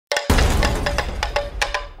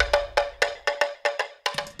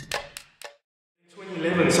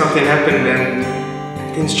something happened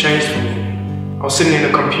and things changed for me. I was sitting in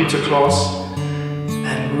a computer class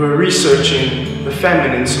and we were researching the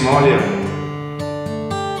famine in Somalia.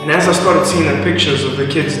 And as I started seeing the pictures of the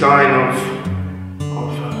kids dying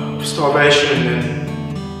of starvation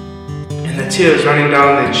and the tears running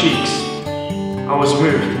down their cheeks, I was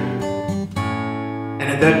moved. And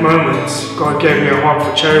at that moment, God gave me a heart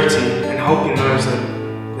for charity and helping those that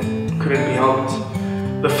couldn't be helped,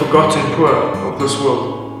 the forgotten poor of this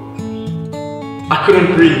world. I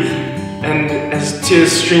couldn't breathe, and as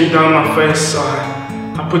tears streamed down my face,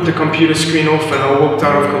 I put the computer screen off and I walked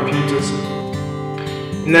out of computers.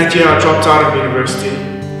 In that year, I dropped out of university.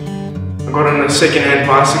 I got on a second-hand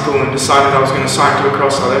bicycle and decided I was going to cycle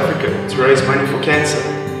across South Africa to raise money for cancer.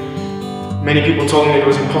 Many people told me it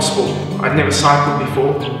was impossible. I'd never cycled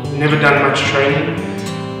before, never done much training.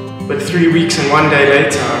 But 3 weeks and 1 day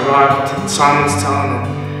later, I arrived in Simonstown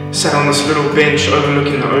and sat on this little bench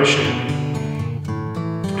overlooking the ocean.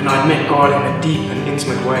 And I'd met God in a deep and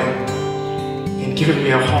intimate way. He'd given me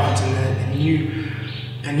a heart and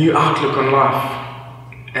a new outlook on life.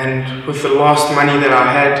 And with the last money that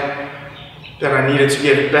I had, that I needed to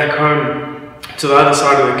get back home to the other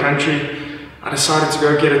side of the country, I decided to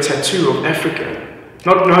go get a tattoo of Africa,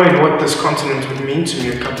 not knowing what this continent would mean to me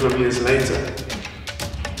a couple of years later.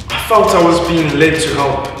 I felt I was being led to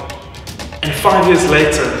help, and 5 years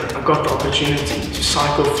later, I got the opportunity to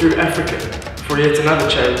cycle through Africa for yet another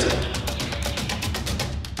charity.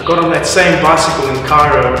 I got on that same bicycle in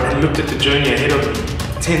Cairo and looked at the journey ahead of me,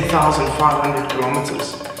 10,500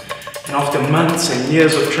 kilometers. And after months and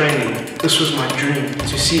years of training, this was my dream,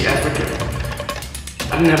 to see Africa.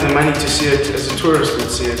 I didn't have the money to see it as a tourist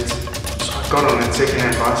would see it, so I got on that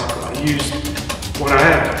second-hand bicycle. I used what I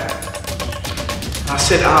had. I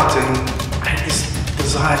set out and I had this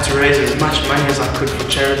desire to raise as much money as I could for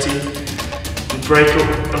charity and break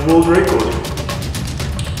a world record.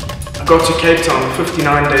 I got to Cape Town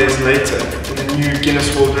 59 days later with a new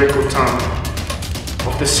Guinness World Record time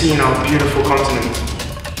of the seeing our beautiful continent.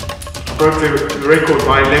 I broke the record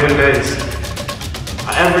by 11 days.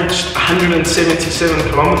 I averaged 177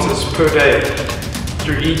 kilometers per day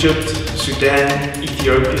through Egypt, Sudan,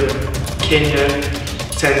 Ethiopia, Kenya,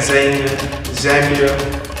 Tanzania, Zambia,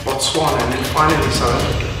 Botswana, and then finally South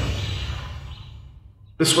Africa.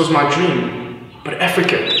 This was my dream, but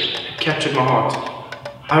Africa had captured my heart.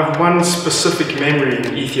 I have one specific memory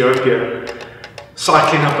in Ethiopia,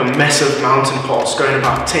 cycling up a massive mountain pass going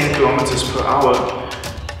about 10 kilometers per hour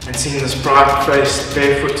and seeing this bright-faced,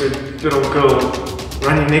 barefooted little girl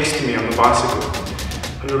running next to me on the bicycle,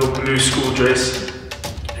 a little blue school dress,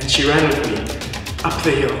 and she ran with me up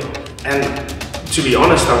the hill. And to be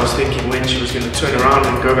honest, I was thinking when she was going to turn around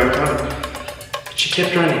and go back home. But she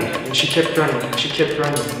kept running, and she kept running, and she kept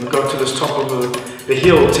running. And we got to this top of the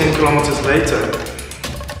hill 10 kilometers later,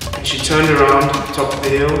 and she turned around, top of the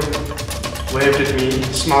hill, waved at me,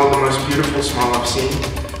 smiled the most beautiful smile I've seen,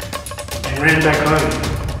 and ran back home,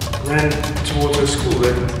 ran towards her school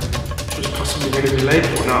that she was possibly going to be late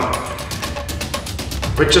for now.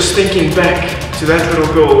 But just thinking back to that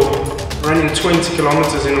little girl running 20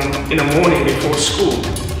 kilometers in a morning before school,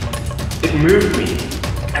 it moved me.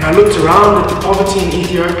 And I looked around at the poverty in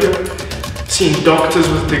Ethiopia, seeing doctors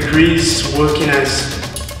with degrees working as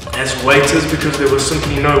waiters because there was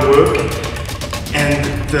simply no work. And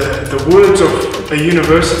the words of a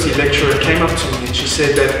university lecturer came up to me and she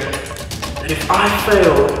said that if I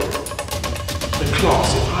fail the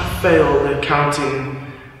class, if I fail the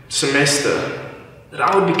accounting semester, that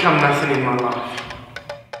I would become nothing in my life.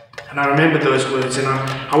 And I remembered those words and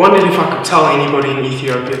I wondered if I could tell anybody in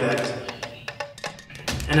Ethiopia that.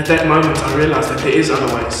 And at that moment I realized that there is other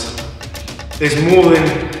ways. There's more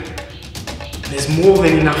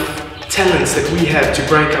than enough talents that we have to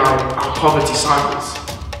break our poverty cycles.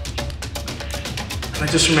 And I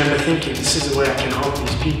just remember thinking, this is the way I can help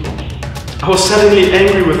these people. I was suddenly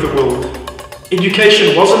angry with the world.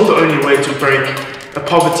 Education wasn't the only way to break a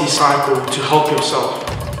poverty cycle to help yourself.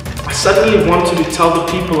 I suddenly wanted to tell the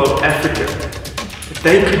people of Africa that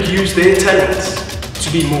they could use their talents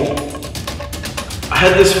to be more. I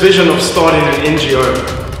had this vision of starting an NGO,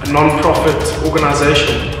 a non-profit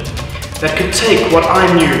organization that could take what I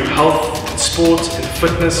knew, health, and sport, and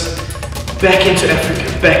fitness, back into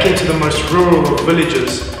Africa, back into the most rural of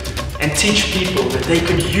villages, and teach people that they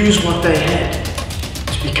could use what they had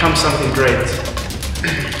to become something great.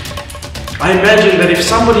 I imagined that if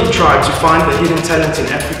somebody tried to find the hidden talent in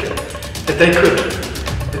Africa,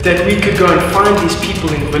 that we could go and find these people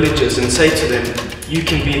in villages and say to them, you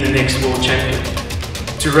can be the next world champion.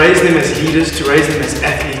 To raise them as leaders, to raise them as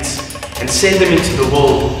athletes, and send them into the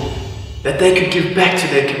world that they could give back to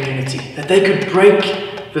their community, that they could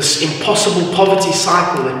break this impossible poverty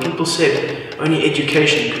cycle that people said only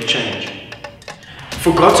education could change.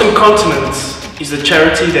 Forgotten Continents is a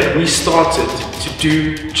charity that we started to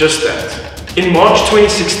do just that. In March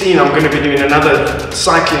 2016, I'm going to be doing another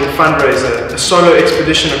cycling fundraiser, a solo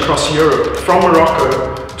expedition across Europe, from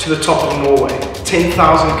Morocco to the top of Norway, 10,000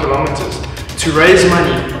 kilometers, to raise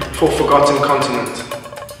money for Forgotten Continent.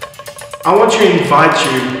 I want to invite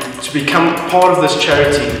you to become part of this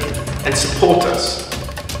charity and support us.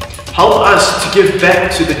 Help us to give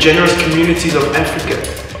back to the generous communities of Africa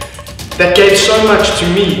that gave so much to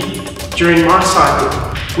me during my cycle.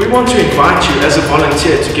 We want to invite you as a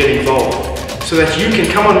volunteer to get involved so that you can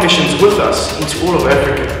come on missions with us into all of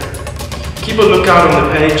Africa. Keep a lookout on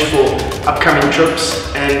the page for upcoming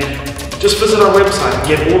trips and just visit our website and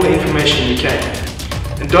get all the information you can.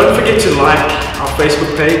 And don't forget to like our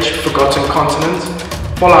Facebook page, Forgotten Continent,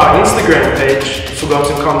 follow our Instagram page,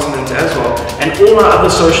 Forgotten Continent as well, and all our other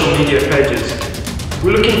social media pages.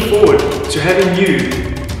 We're looking forward to having you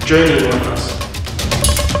journey with us.